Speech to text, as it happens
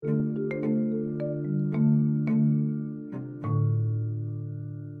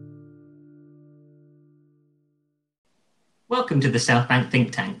Welcome to the South Bank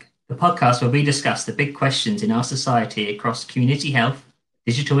Think Tank, the podcast where we discuss the big questions in our society across community health,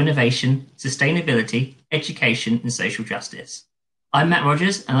 digital innovation, sustainability, education, and social justice. I'm Matt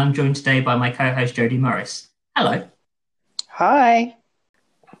Rogers, and I'm joined today by my co-host Jodie Morris. Hello. Hi.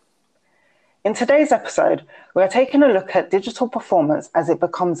 In today's episode, we are taking a look at digital performance as it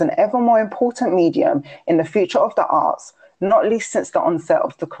becomes an ever more important medium in the future of the arts, not least since the onset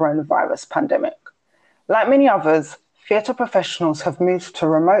of the coronavirus pandemic. Like many others, theatre professionals have moved to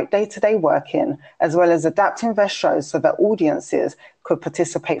remote day-to-day working, as well as adapting their shows so that audiences could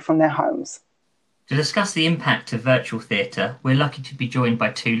participate from their homes. To discuss the impact of virtual theatre, we're lucky to be joined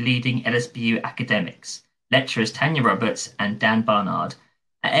by two leading LSBU academics, lecturers Tanya Roberts and Dan Barnard.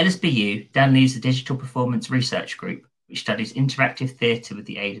 At LSBU, Dan leads the Digital Performance Research Group, which studies interactive theatre with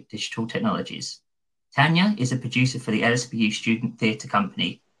the aid of digital technologies. Tanya is a producer for the LSBU Student Theatre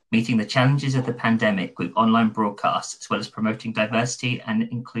Company, meeting the challenges of the pandemic with online broadcasts, as well as promoting diversity and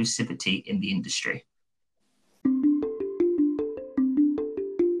inclusivity in the industry.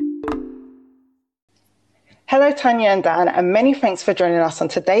 Hello, Tanya and Dan, and many thanks for joining us on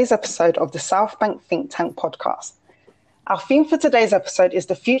today's episode of the South Bank Think Tank podcast. Our theme for today's episode is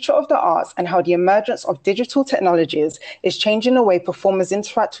the future of the arts and how the emergence of digital technologies is changing the way performers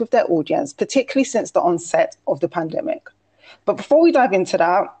interact with their audience, particularly since the onset of the pandemic. But before we dive into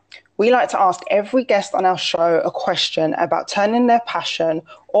that, we like to ask every guest on our show a question about turning their passion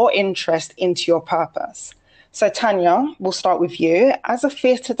or interest into your purpose. So Tanya, we'll start with you. As a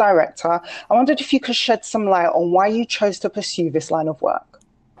theatre director, I wondered if you could shed some light on why you chose to pursue this line of work.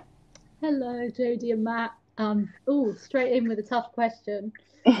 Hello, Jodie and Matt. Straight in with a tough question.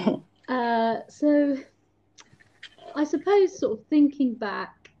 So I suppose sort of thinking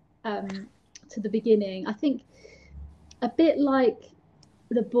back to the beginning, I think a bit like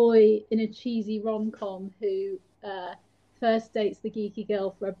the boy in a cheesy rom-com who first dates the geeky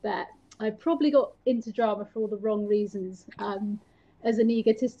girl for a bet. I probably got into drama for all the wrong reasons as an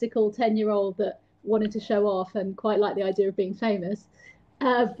egotistical 10-year-old that wanted to show off and quite liked the idea of being famous.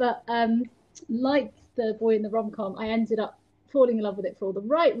 But like the boy in the rom-com, I ended up falling in love with it for all the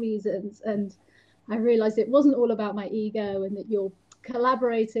right reasons. And I realized it wasn't all about my ego and that you're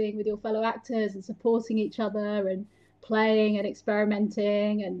collaborating with your fellow actors and supporting each other and playing and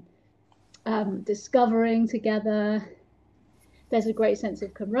experimenting and discovering together. There's a great sense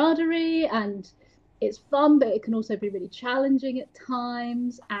of camaraderie and it's fun, but it can also be really challenging at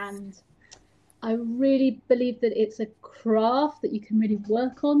times. And I really believe that it's a craft that you can really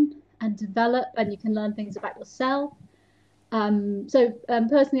work on and develop, and you can learn things about yourself.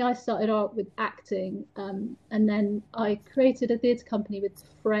 Personally, I started out with acting, and then I created a theatre company with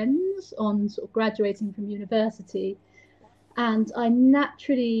friends on sort of graduating from university. And I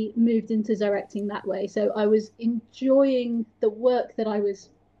naturally moved into directing that way. So I was enjoying the work that I was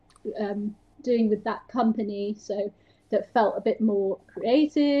doing with that company. So that felt a bit more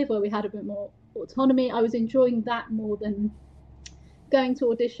creative, where we had a bit more autonomy. I was enjoying that more than going to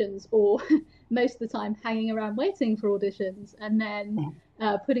auditions, or most of the time hanging around waiting for auditions, and then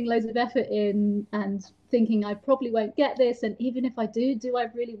putting loads of effort in and thinking I probably won't get this. And even if I do I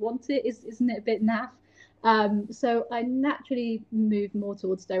really want it? Isn't it a bit naff? So I naturally moved more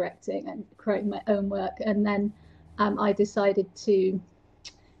towards directing and creating my own work. And then I decided to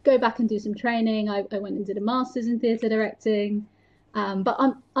go back and do some training. I went and did a master's in theatre directing. But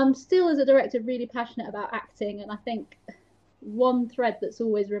I'm still, as a director, really passionate about acting. And I think one thread that's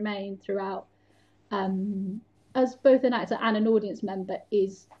always remained throughout, as both an actor and an audience member,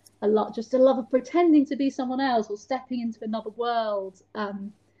 is a love of pretending to be someone else or stepping into another world.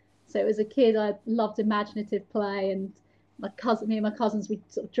 So as a kid, I loved imaginative play, and me and my cousins, we'd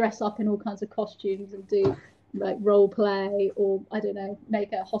sort of dress up in all kinds of costumes and do like role play, or I don't know,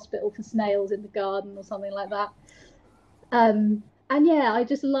 make a hospital for snails in the garden or something like that. And yeah, I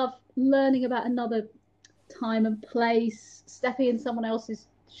just love learning about another time and place, stepping in someone else's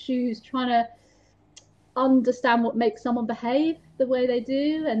shoes, trying to understand what makes someone behave the way they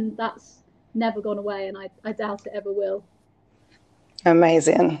do, and that's never gone away, and I doubt it ever will.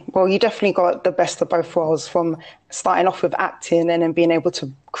 Amazing. Well, you definitely got the best of both worlds, from starting off with acting and then being able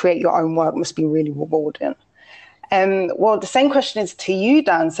to create your own work must be really rewarding. Well, the same question is to you,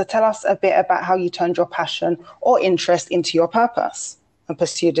 Dan. So tell us a bit about how you turned your passion or interest into your purpose and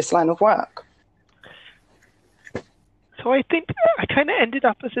pursued this line of work. So I think I kind of ended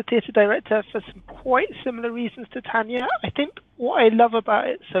up as a theatre director for some quite similar reasons to Tanya. I think what I love about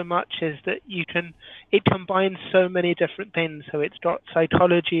it so much is that it combines so many different things. So it's got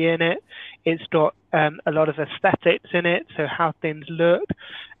psychology in it, it's got a lot of aesthetics in it, so how things look,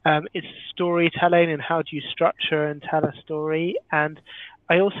 It's storytelling and how do you structure and tell a story. And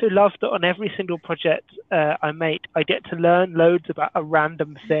I also love that on every single project I make, I get to learn loads about a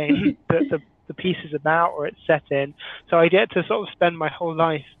random thing that the piece is about or it's set in. So I get to sort of spend my whole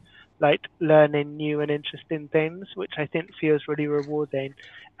life like learning new and interesting things, which I think feels really rewarding.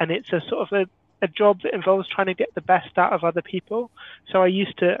 And it's a sort of a job that involves trying to get the best out of other people. So I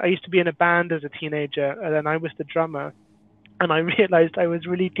used to be in a band as a teenager, and then I was the drummer. And I realized I was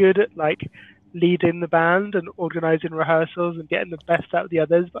really good at like leading the band and organizing rehearsals and getting the best out of the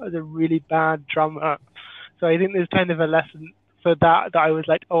others, but I was a really bad drummer. So I think there's kind of a lesson for that I was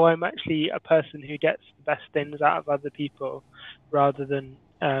like, oh, I'm actually a person who gets the best things out of other people rather than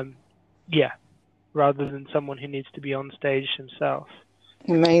someone who needs to be on stage himself.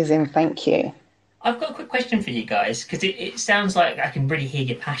 Amazing, thank you. I've got a quick question for you guys, because it sounds like I can really hear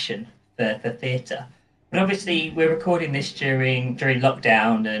your passion for theatre. But obviously, we're recording this during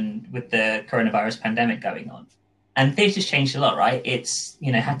lockdown and with the coronavirus pandemic going on. And theatre's changed a lot, right? It's,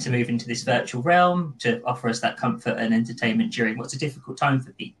 had to move into this virtual realm to offer us that comfort and entertainment during what's a difficult time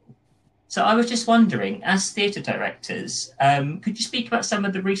for people. So I was just wondering, as theatre directors, could you speak about some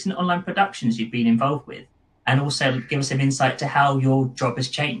of the recent online productions you've been involved with? And also give us some insight to how your job has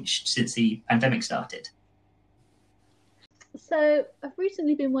changed since the pandemic started. So I've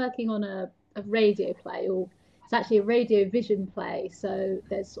recently been working on a radio play, or it's actually a radio vision play. So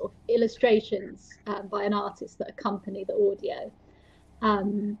there's sort of illustrations by an artist that accompany the audio.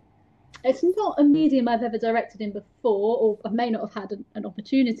 It's not a medium I've ever directed in before, or I may not have had an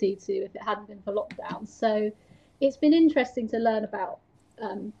opportunity to if it hadn't been for lockdown. So it's been interesting to learn about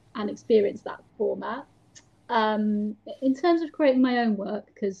and experience that format. In terms of creating my own work,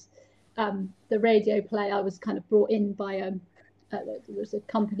 because the radio play, I was kind of brought in by there was a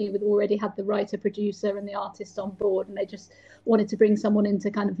company that already had the writer, producer and the artist on board, and they just wanted to bring someone in to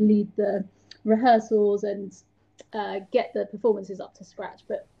kind of lead the rehearsals and get the performances up to scratch.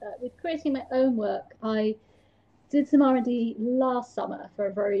 But with creating my own work, I did some R&D last summer for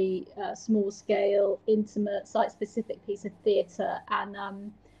a very small scale, intimate, site-specific piece of theatre,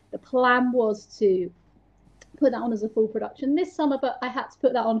 and the plan was to put that on as a full production this summer, but I had to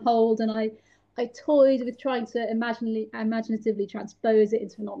put that on hold, and I toyed with trying to imaginatively transpose it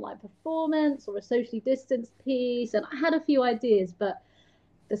into an online performance or a socially distanced piece, and I had a few ideas, but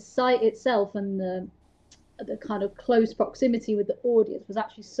the site itself and the kind of close proximity with the audience was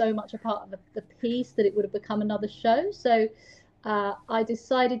actually so much a part of the piece that it would have become another show. So I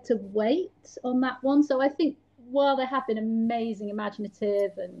decided to wait on that one. So I think while there have been amazing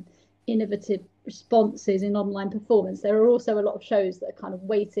imaginative and innovative responses in online performance, there are also a lot of shows that are kind of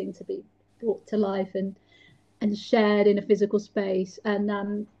waiting to be brought to life and shared in a physical space.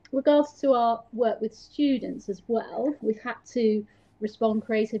 And regards to our work with students as well, we've had to respond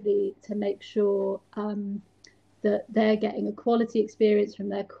creatively to make sure that they're getting a quality experience from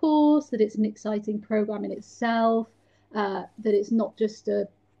their course, that it's an exciting program in itself, that it's not just a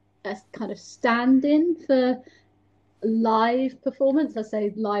kind of stand-in for live performance. I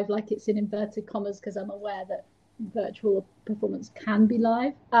say live like it's in inverted commas because I'm aware that virtual performance can be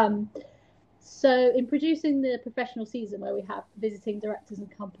live. So in producing the professional season, where we have visiting directors and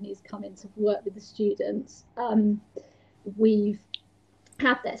companies come in to work with the students, we've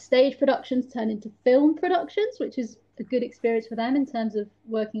had their stage productions turn into film productions, which is a good experience for them in terms of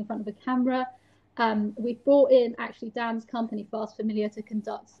working in front of a camera. We've brought in actually Dan's company, Fast Familiar, to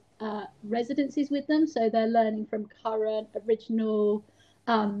conduct residencies with them. So they're learning from current, original,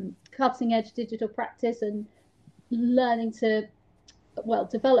 cutting edge digital practice and learning to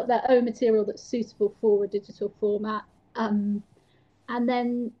develop their own material that's suitable for a digital format. And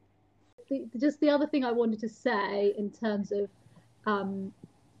then the other thing I wanted to say in terms of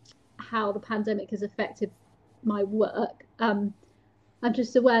how the pandemic has affected my work, I'm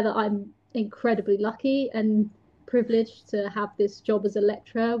just aware that I'm incredibly lucky and privileged to have this job as a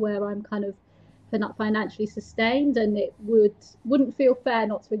lecturer where I'm kind of financially sustained, and it wouldn't feel fair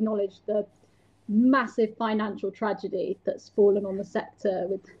not to acknowledge the massive financial tragedy that's fallen on the sector,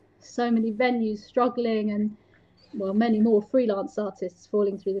 with so many venues struggling and many more freelance artists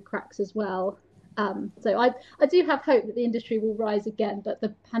falling through the cracks as well. So I do have hope that the industry will rise again, but the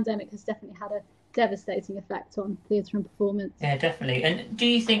pandemic has definitely had a devastating effect on theatre and performance. Yeah, definitely. And do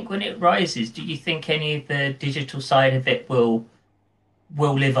you think when it rises, do you think any of the digital side of it will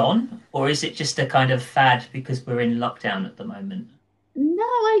live on, or is it just a kind of fad because we're in lockdown at the moment? No,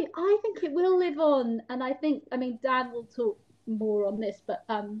 I think it will live on, and I mean Dan will talk more on this, but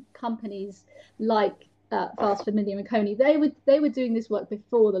companies like Fast Familiar and Coney, they were doing this work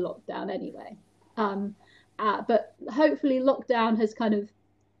before the lockdown anyway. But hopefully lockdown has kind of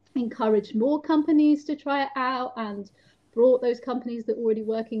encouraged more companies to try it out and brought those companies that were already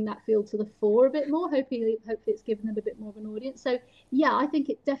working in that field to the fore a bit more. Hopefully it's given them a bit more of an audience. So yeah, I think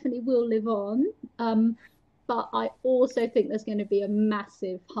it definitely will live on. But I also think there's going to be a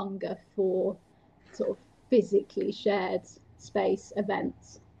massive hunger for sort of physically shared space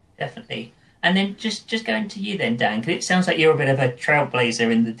events. Definitely. And then just going to you then, Dan, because it sounds like you're a bit of a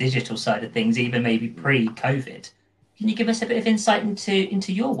trailblazer in the digital side of things, even maybe pre-COVID. Can you give us a bit of insight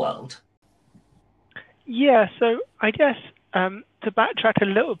into your world? Yeah, so I guess to backtrack a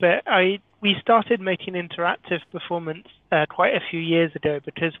little bit, we started making interactive performance quite a few years ago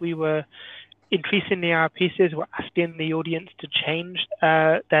because we were increasingly our pieces were asking the audience to change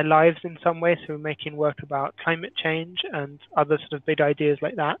their lives in some way. So we're making work about climate change and other sort of big ideas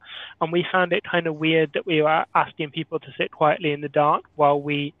like that. And we found it kind of weird that we were asking people to sit quietly in the dark while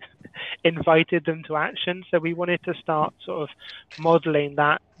we invited them to action. So we wanted to start sort of modeling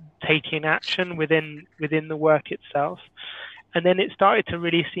that taking action within the work itself. And then it started to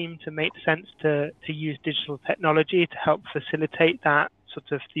really seem to make sense to use digital technology to help facilitate that sort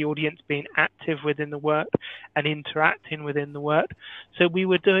of the audience being active within the work and interacting within the work. So we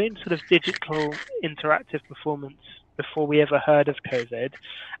were doing sort of digital interactive performance before we ever heard of COVID.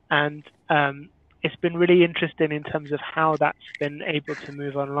 And it's been really interesting in terms of how that's been able to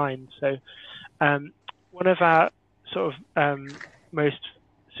move online. So one of our sort of most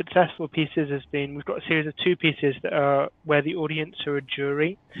successful pieces has been, we've got a series of 2 pieces that are where the audience are a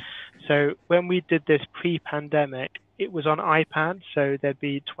jury. So when we did this pre-pandemic, it was on iPad, so there'd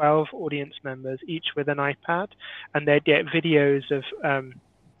be 12 audience members, each with an iPad, and they'd get videos of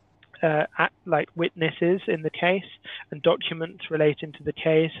like witnesses in the case and documents relating to the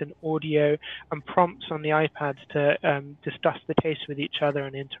case and audio and prompts on the iPads to discuss the case with each other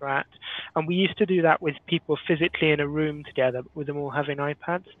and interact. And we used to do that with people physically in a room together, with them all having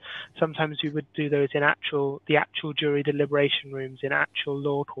iPads. Sometimes we would do those in the actual jury deliberation rooms in actual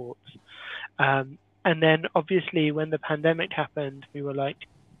law courts. And then obviously when the pandemic happened, we were like,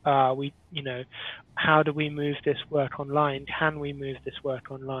 how do we move this work online? Can we move this work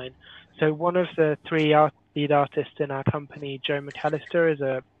online? So one of the 3 lead artists in our company, Joe McAllister, is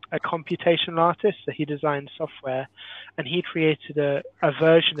a computational artist. So he designed software, and he created a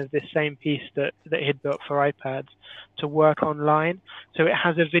version of this same piece that he'd built for iPads to work online. So it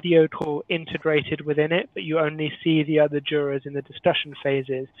has a video call integrated within it, but you only see the other jurors in the discussion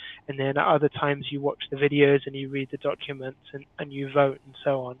phases. And then at other times you watch the videos and you read the documents and you vote and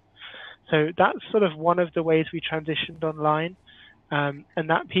so on. So that's sort of one of the ways we transitioned online. And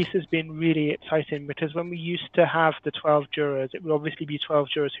that piece has been really exciting because when we used to have the 12 jurors, it would obviously be 12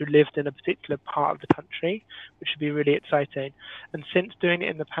 jurors who lived in a particular part of the country, which would be really exciting. And since doing it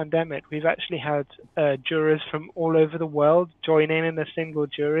in the pandemic, we've actually had jurors from all over the world join in a single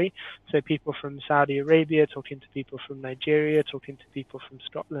jury. So people from Saudi Arabia talking to people from Nigeria, talking to people from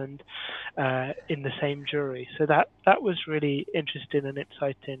Scotland in the same jury. So that was really interesting and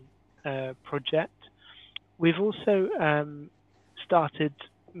exciting project. We've also started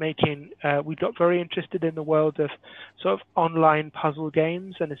making, we got very interested in the world of sort of online puzzle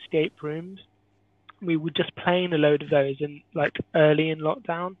games and escape rooms. We were just playing a load of those early in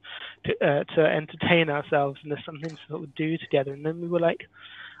lockdown to entertain ourselves, and there's something to sort of do together. And then we were like,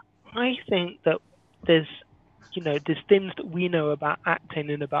 I think that there's things that we know about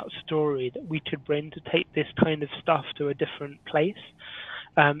acting and about story that we could bring to take this kind of stuff to a different place.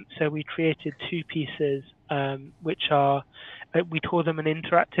 So we created 2 pieces, which are, we call them an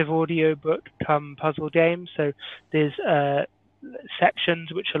interactive audio book come puzzle game. So there's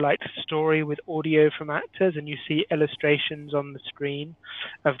sections which are like story with audio from actors, and you see illustrations on the screen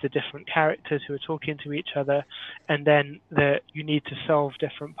of the different characters who are talking to each other, and then you need to solve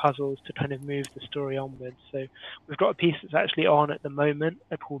different puzzles to kind of move the story onwards. So we've got a piece that's actually on at the moment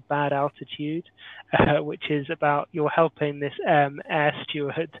called Bad Altitude, which is about you're helping this air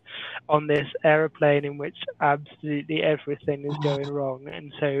steward on this aeroplane in which absolutely everything is going wrong,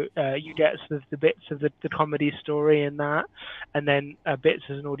 and so you get sort of the bits of the comedy story in that, and then bits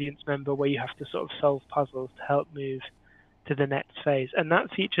as an audience member where you have to sort of solve puzzles to help move to the next phase. And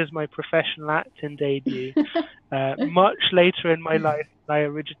that features my professional acting debut much later in my life than I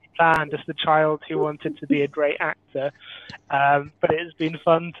originally planned, as the child who wanted to be a great actor. But it's been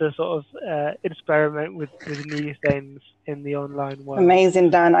fun to sort of experiment with new things in the online world.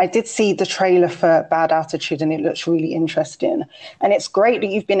 Amazing, Dan. I did see the trailer for Bad Altitude and it looks really interesting. And it's great that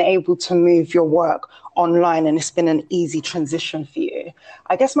you've been able to move your work online and it's been an easy transition for you.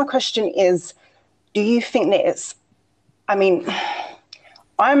 I guess my question is, do you think that I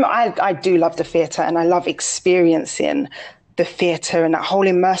do love the theatre and I love experiencing the theatre and that whole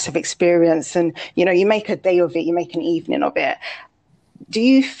immersive experience, and you make a day of it, you make an evening of it. Do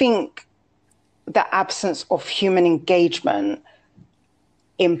you think the absence of human engagement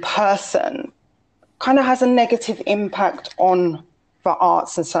in person kind of has a negative impact on the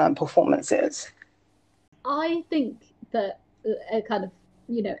arts and certain performances? I think that kind of,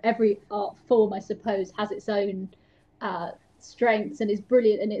 every art form, I suppose, has its own strengths and is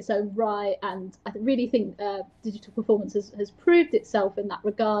brilliant in its own right. And I really think digital performance has proved itself in that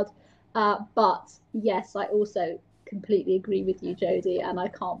regard. But yes, I also completely agree with you, Jodie, and I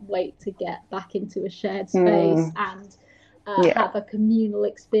can't wait to get back into a shared space and have a communal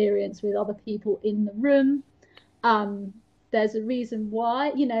experience with other people in the room. There's a reason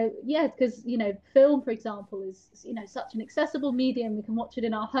why, because, film, for example, is, such an accessible medium. We can watch it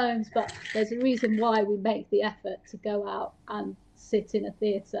in our homes, but there's a reason why we make the effort to go out and sit in a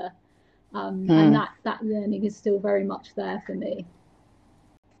theatre. And that learning is still very much there for me.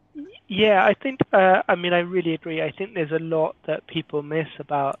 Yeah, I think, I really agree. I think there's a lot that people miss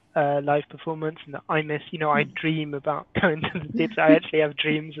about live performance, and that I miss. I dream about going to the theatre. I actually have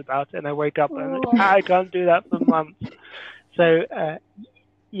dreams about it, and I wake up and I'm like, I can't do that for months. So,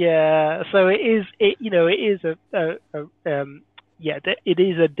 so it is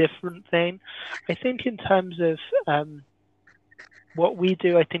a different thing. I think in terms of what we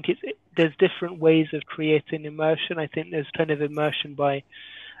do, I think there's different ways of creating immersion. I think there's kind of immersion by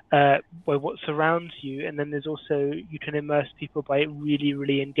what surrounds you, and then there's also, you can immerse people by really,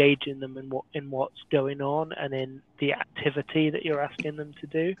 really engaging them in what's going on and in the activity that you're asking them to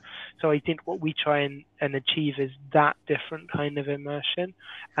do. So I think what we try and achieve is that different kind of immersion,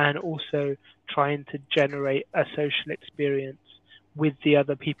 and also trying to generate a social experience with the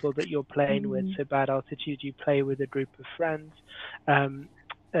other people that you're playing with. So Bad Altitude, you play with a group of friends.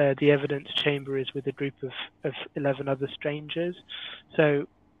 The Evidence Chamber is with a group of 11 other strangers. So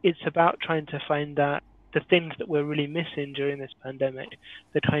it's about trying to find that the things that we're really missing during this pandemic,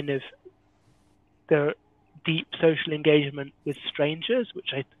 the kind of the deep social engagement with strangers,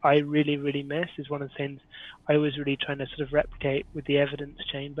 which I really, really miss, is one of the things I was really trying to sort of replicate with the Evidence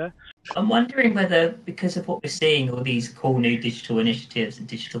Chamber. I'm wondering whether, because of what we're seeing, all these cool new digital initiatives and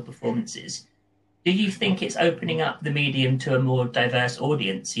digital performances, do you think it's opening up the medium to a more diverse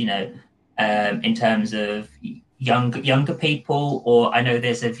audience, in terms of younger people? Or I know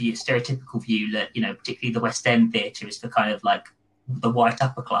there's a stereotypical view that, particularly the West End theatre is for kind of like the white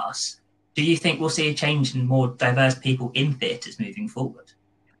upper class. Do you think we'll see a change in more diverse people in theatres moving forward?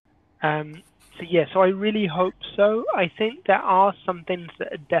 So I really hope so. I think there are some things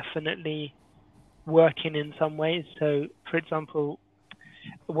that are definitely working in some ways. So, for example,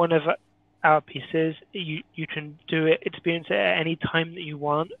 one of our pieces, you can experience it at any time that you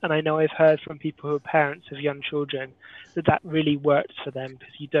want. And I know I've heard from people who are parents of young children that really works for them,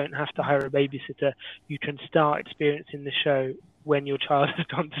 because you don't have to hire a babysitter. You can start experiencing the show when your child has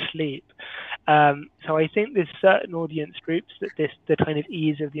gone to sleep. So I think there's certain audience groups that the kind of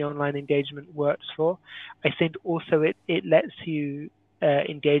ease of the online engagement works for. I think also it lets you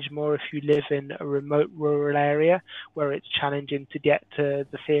engage more if you live in a remote rural area where it's challenging to get to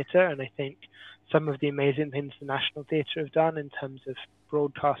the theatre. And I think some of the amazing things the National Theatre have done in terms of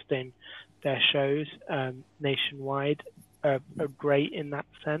broadcasting their shows nationwide are great in that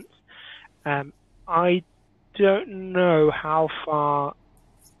sense. I don't know how far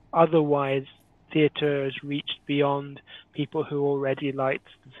otherwise theatre has reached beyond people who already liked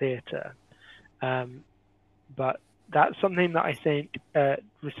the theatre, but that's something that I think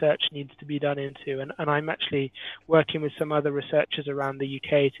research needs to be done into, and I'm actually working with some other researchers around the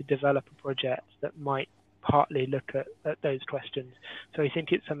UK to develop a project that might partly look at those questions. So I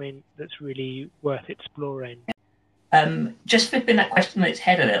think it's something that's really worth exploring. Just flipping that question on its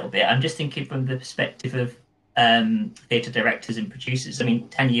head a little bit, I'm just thinking from the perspective of theatre directors and producers. I mean,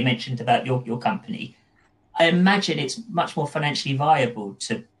 Tanya, you mentioned about your company. I imagine it's much more financially viable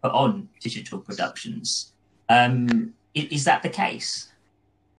to put on digital productions. Is that the case?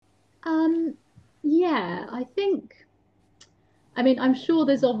 Yeah, I think. I mean, I'm sure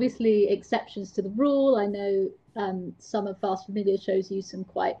there's obviously exceptions to the rule. I know some of Fast Familiar shows use some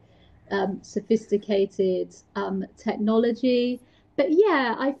quite sophisticated technology. But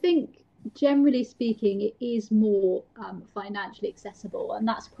yeah, I think generally speaking, it is more financially accessible, and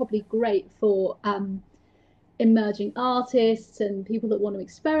that's probably great for emerging artists and people that want to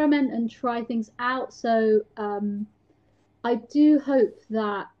experiment and try things out. So I do hope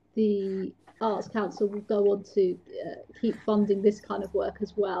that the Arts Council will go on to keep funding this kind of work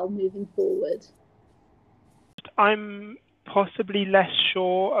as well moving forward. I'm possibly less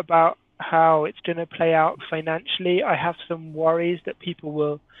sure about how it's going to play out financially. I have some worries that people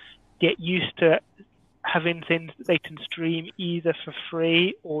will get used to having things that they can stream either for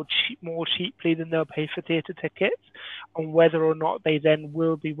free or more cheaply than they'll pay for theatre tickets, and whether or not they then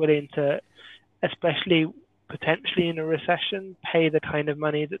will be willing to, especially potentially in a recession, pay the kind of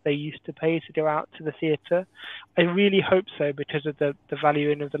money that they used to pay to go out to the theatre. I really hope so, because of the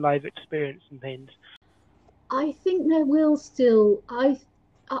valuing of the live experience and things. I think there will still, I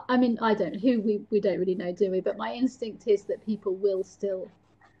mean, I don't know who, we don't really know, do we? But my instinct is that people will still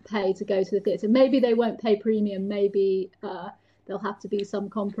pay to go to the theatre. Maybe they won't pay premium, maybe there'll have to be some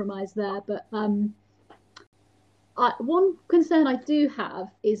compromise there. But one concern I do have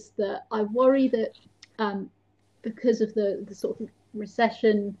is that I worry that because of the sort of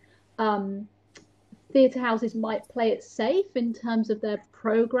recession, theatre houses might play it safe in terms of their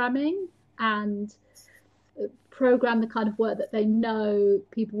programming and program the kind of work that they know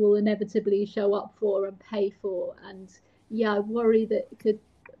people will inevitably show up for and pay for. And yeah, I worry that it could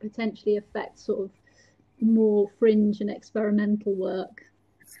potentially affect sort of more fringe and experimental work.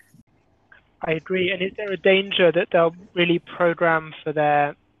 I agree. And is there a danger that they'll really program for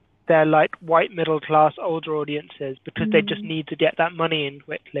their like white middle class older audiences because they just need to get that money in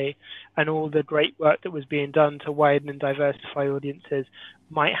quickly, and all the great work that was being done to widen and diversify audiences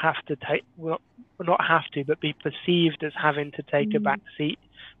might have to take, well, not have to, but be perceived as having to take a back seat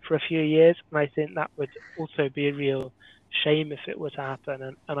for a few years? And I think that would also be a real shame if it were to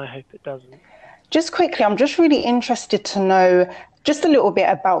happen, and I hope it doesn't. Just quickly, I'm just really interested to know just a little bit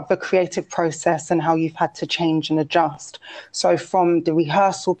about the creative process and how you've had to change and adjust. So from the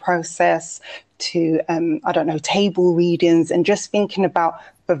rehearsal process to, I don't know, table readings, and just thinking about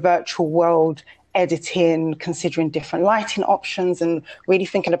the virtual world, editing, considering different lighting options, and really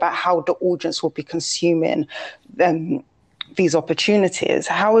thinking about how the audience will be consuming these opportunities.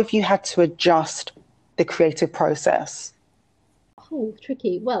 How have you had to adjust the creative process? Oh,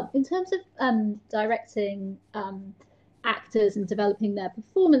 tricky. Well, in terms of directing actors and developing their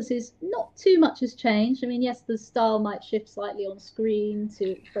performances, not too much has changed. I mean, yes, the style might shift slightly on screen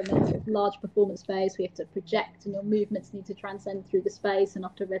from a sort of large performance space. We have to project, and your movements need to transcend through the space and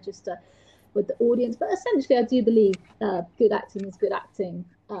have to register with the audience. But essentially, I do believe good acting is good acting.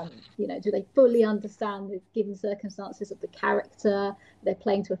 You know, do they fully understand the given circumstances of the character? They're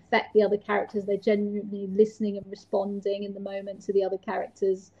playing to affect the other characters. They're genuinely listening and responding in the moment to the other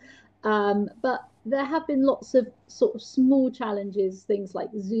characters. But there have been lots of sort of small challenges, things like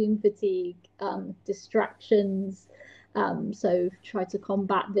Zoom fatigue, distractions. So try to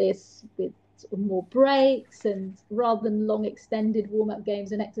combat this with sort of more breaks, and rather than long extended warm-up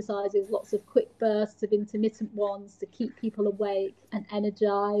games and exercises, lots of quick bursts of intermittent ones to keep people awake and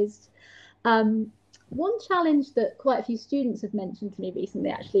energized. One challenge that quite a few students have mentioned to me recently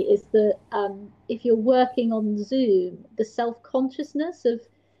actually is that if you're working on Zoom, the self-consciousness of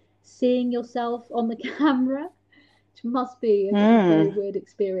seeing yourself on the camera, which must be a very weird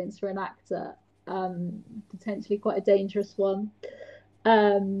experience for an actor, potentially quite a dangerous one.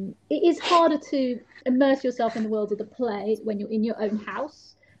 It is harder to immerse yourself in the world of the play when you're in your own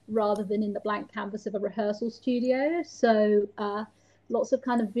house rather than in the blank canvas of a rehearsal studio. So lots of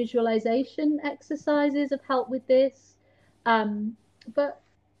kind of visualization exercises have helped with this. But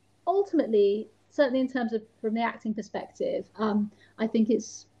ultimately, certainly in terms of from the acting perspective, I think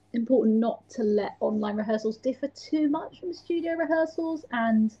it's important not to let online rehearsals differ too much from studio rehearsals.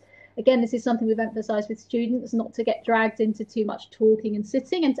 And again, this is something we've emphasized with students, not to get dragged into too much talking and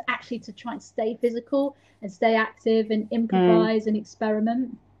sitting, and to actually to try and stay physical and stay active and improvise and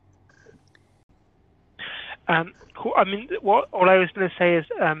experiment. Cool. I mean, all I was going to say is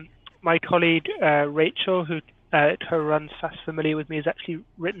my colleague Rachel, who runs Fast Familiar with me, has actually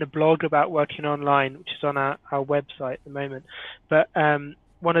written a blog about working online, which is on our website at the moment. But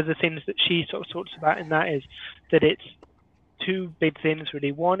one of the things that she sort of talks about in that is that it's two big things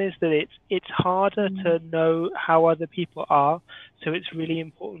really. One is that it's harder to know how other people are, so it's really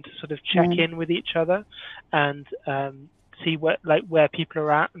important to sort of check in with each other and see where people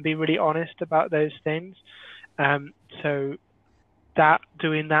are at and be really honest about those things. So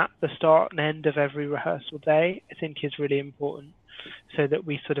doing that at the start and end of every rehearsal day, I think is really important, so that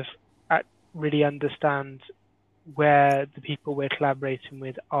we sort of really understand where the people we're collaborating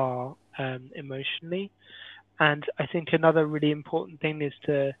with are emotionally. And I think another really important thing is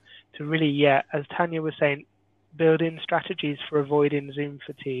to really, as Tanya was saying, build in strategies for avoiding Zoom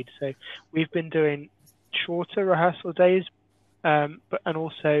fatigue. So we've been doing shorter rehearsal days, and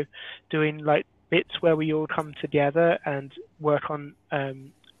also doing like bits where we all come together and work on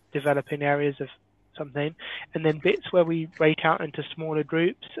developing areas of something, and then bits where we break out into smaller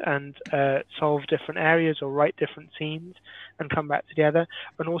groups and solve different areas or write different scenes and come back together,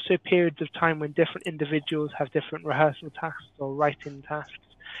 and also periods of time when different individuals have different rehearsal tasks or writing tasks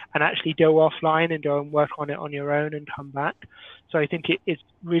and actually go offline and go and work on it on your own and come back. So I think it's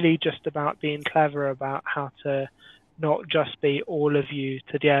really just about being clever about how to not just be all of you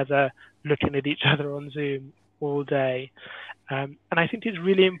together looking at each other on Zoom all day. And I think it's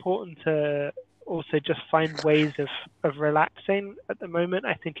really important to also just find ways of relaxing at the moment.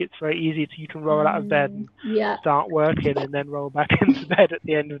 I think it's very easy you can roll out of bed and start working and then roll back into bed at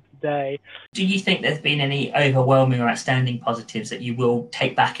the end of the day. Do you think there's been any overwhelming or outstanding positives that you will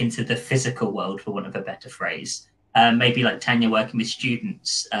take back into the physical world, for want of a better phrase? Maybe like Tanya working with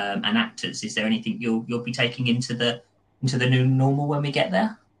students and actors. Is there anything you'll be taking into the new normal when we get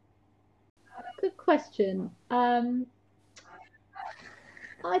there? Good question.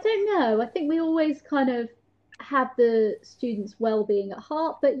 I don't know. I think we always kind of have the students' well-being at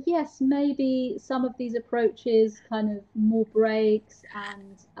heart, but yes, maybe some of these approaches, kind of more breaks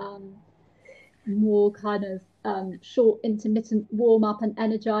and more kind of short intermittent warm-up and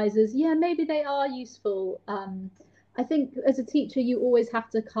energizers, yeah, maybe they are useful. I think as a teacher, you always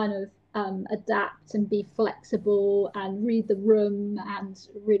have to kind of adapt and be flexible and read the room and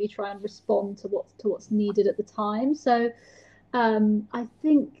really try and respond to what's needed at the time. So I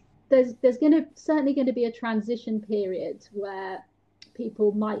think there's certainly going to be a transition period where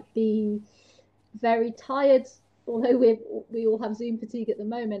people might be very tired, although we all have Zoom fatigue at the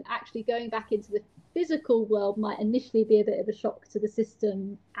moment. Actually going back into the physical world might initially be a bit of a shock to the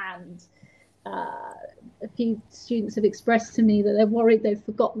system, and a few students have expressed to me that they're worried they've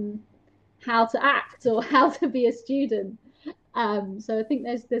forgotten how to act or how to be a student. So I think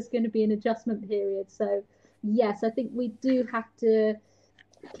there's going to be an adjustment period. So yes, I think we do have to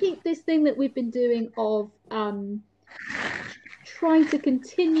keep this thing that we've been doing of trying to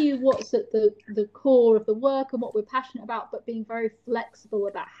continue what's at the core of the work and what we're passionate about, but being very flexible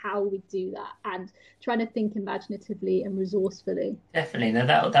about how we do that and trying to think imaginatively and resourcefully. Definitely.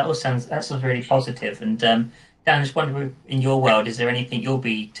 Now that sounds really positive. And Dan, I just wonder, in your world, is there anything you'll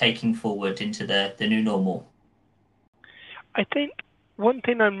be taking forward into the new normal? I think one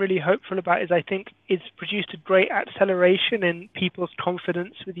thing I'm really hopeful about is I think it's produced a great acceleration in people's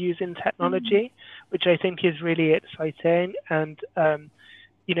confidence with using technology, which I think is really exciting. And,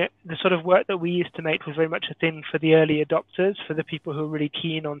 the sort of work that we used to make was very much a thing for the early adopters, for the people who are really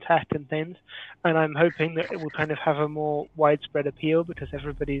keen on tech and things. And I'm hoping that it will kind of have a more widespread appeal because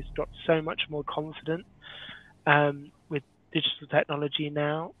everybody's got so much more confident with digital technology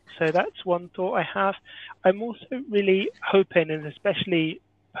now. So that's one thought I have. I'm also really hoping, and especially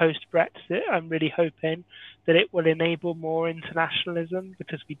post-Brexit, I'm really hoping that it will enable more internationalism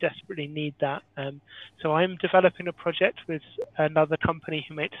because we desperately need that. So I'm developing a project with another company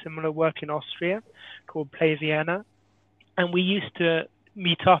who makes similar work in Austria called Play Vienna. And we used to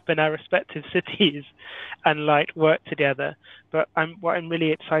meet up in our respective cities and work together. But what I'm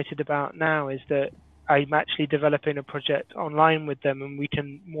really excited about now is that I'm actually developing a project online with them, and we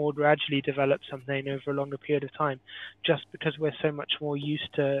can more gradually develop something over a longer period of time. Just because we're so much more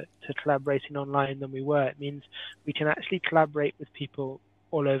used to collaborating online than we were, it means we can actually collaborate with people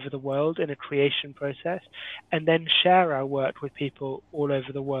all over the world in a creation process, and then share our work with people all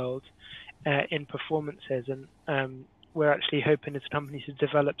over the world in performances. And we're actually hoping as a company to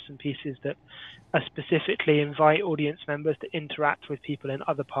develop some pieces that specifically invite audience members to interact with people in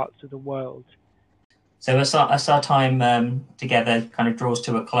other parts of the world. So as our time together kind of draws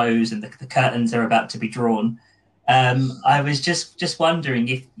to a close and the curtains are about to be drawn, I was just wondering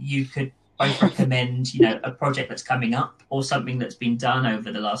if you could both recommend, a project that's coming up or something that's been done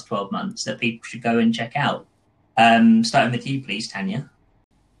over the last 12 months that people should go and check out. Starting with you, please, Tanya.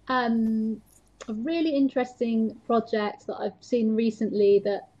 A really interesting project that I've seen recently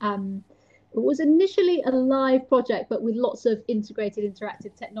that it was initially a live project, but with lots of integrated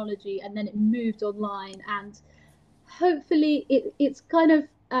interactive technology, and then it moved online. And hopefully it's kind of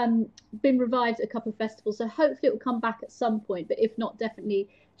been revived at a couple of festivals. So hopefully it will come back at some point. But if not, definitely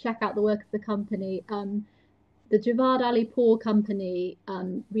check out the work of the company. The Javad Ali Poor Company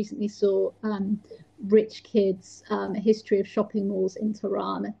recently saw Rich Kids, a history of shopping malls in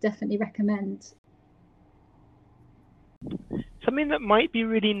Tehran. I definitely recommend. Something that might be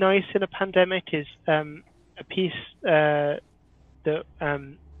really nice in a pandemic is a piece that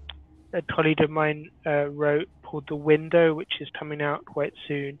a colleague of mine wrote called The Window, which is coming out quite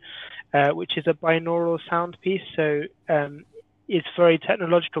soon, which is a binaural sound piece. So it's very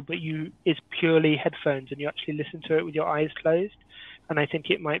technological, but it's purely headphones, and you actually listen to it with your eyes closed. and I think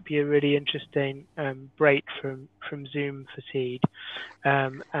it might be a really interesting break from Zoom fatigue.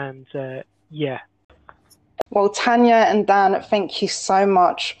 Yeah. Well, Tanya and Dan, thank you so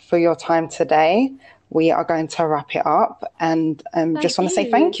much for your time today. We are going to wrap it up, and just want to say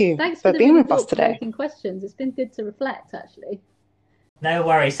thank you for being with us today. Questions. It's been good to reflect, actually. No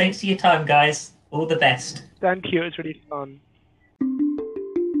worries. Thanks for your time, guys. All the best. Thank you. It was really fun.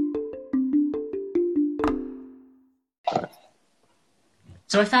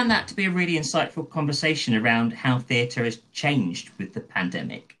 So I found that to be a really insightful conversation around how theatre has changed with the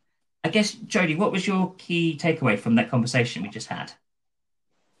pandemic. I guess, Jodie, what was your key takeaway from that conversation we just had?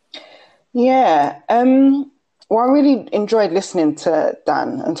 Yeah, well, I really enjoyed listening to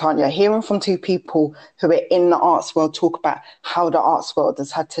Dan and Tanya, hearing from two people who are in the arts world talk about how the arts world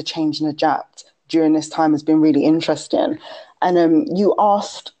has had to change and adapt during this time has been really interesting. And you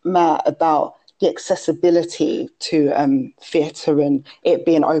asked Matt about the accessibility to theatre and it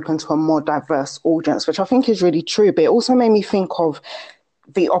being open to a more diverse audience, which I think is really true. But it also made me think of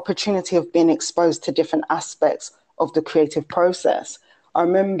the opportunity of being exposed to different aspects of the creative process. I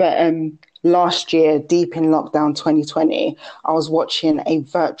remember last year, deep in lockdown 2020, I was watching a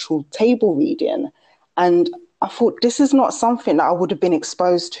virtual table reading, and I thought this is not something that I would have been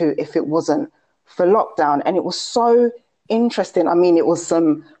exposed to if it wasn't for lockdown. And it was so interesting. I mean, it was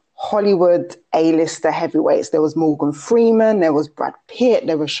some Hollywood A-lister heavyweights. There was Morgan Freeman, there was Brad Pitt,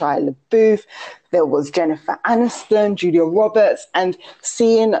 there was Shia LaBeouf, there was Jennifer Aniston, Julia Roberts, and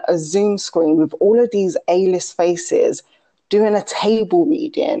seeing a Zoom screen with all of these A-list faces doing a table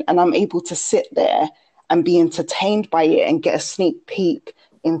reading, and I'm able to sit there and be entertained by it and get a sneak peek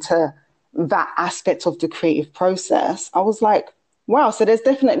into that aspect of the creative process. I was like, wow, so there's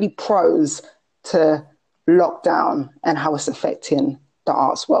definitely pros to lockdown and how it's affecting the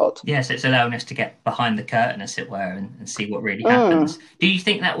arts world. Yes, it's allowing us to get behind the curtain, as it were, and see what really happens. Do you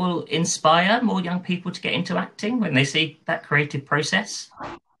think that will inspire more young people to get into acting when they see that creative process?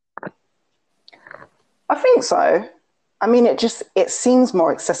 I think so. I mean, it seems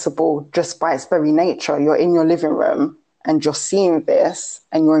more accessible just by its very nature. You're in your living room and you're seeing this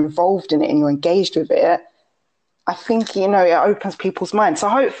and you're involved in it and you're engaged with it. I think, it opens people's minds. So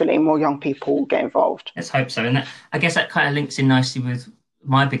hopefully more young people will get involved. Let's hope so. And I guess that kind of links in nicely with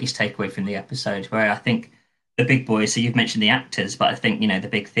my biggest takeaway from the episode, where I think the big boys, so you've mentioned the actors, but I think, the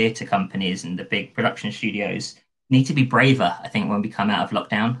big theatre companies and the big production studios need to be braver, I think, when we come out of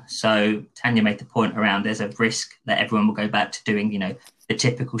lockdown. So Tanya made the point around there's a risk that everyone will go back to doing, the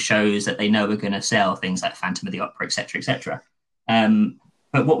typical shows that they know are going to sell, things like Phantom of the Opera, et cetera, et cetera.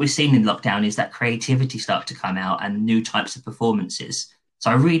 But what we've seen in lockdown is that creativity start to come out and new types of performances. So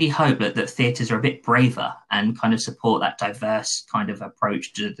I really hope that theatres are a bit braver and kind of support that diverse kind of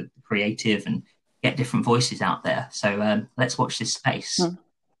approach to the creative and get different voices out there. So let's watch this space.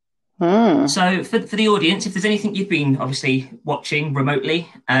 So for the audience, if there's anything you've been obviously watching remotely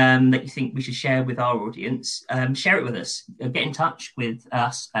that you think we should share with our audience, share it with us. Get in touch with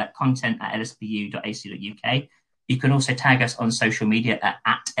us at content@lsbu.ac.uk. You can also tag us on social media at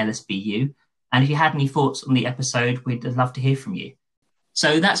LSBU. And if you had any thoughts on the episode, we'd love to hear from you.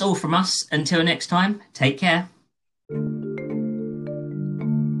 So that's all from us. Until next time, take care.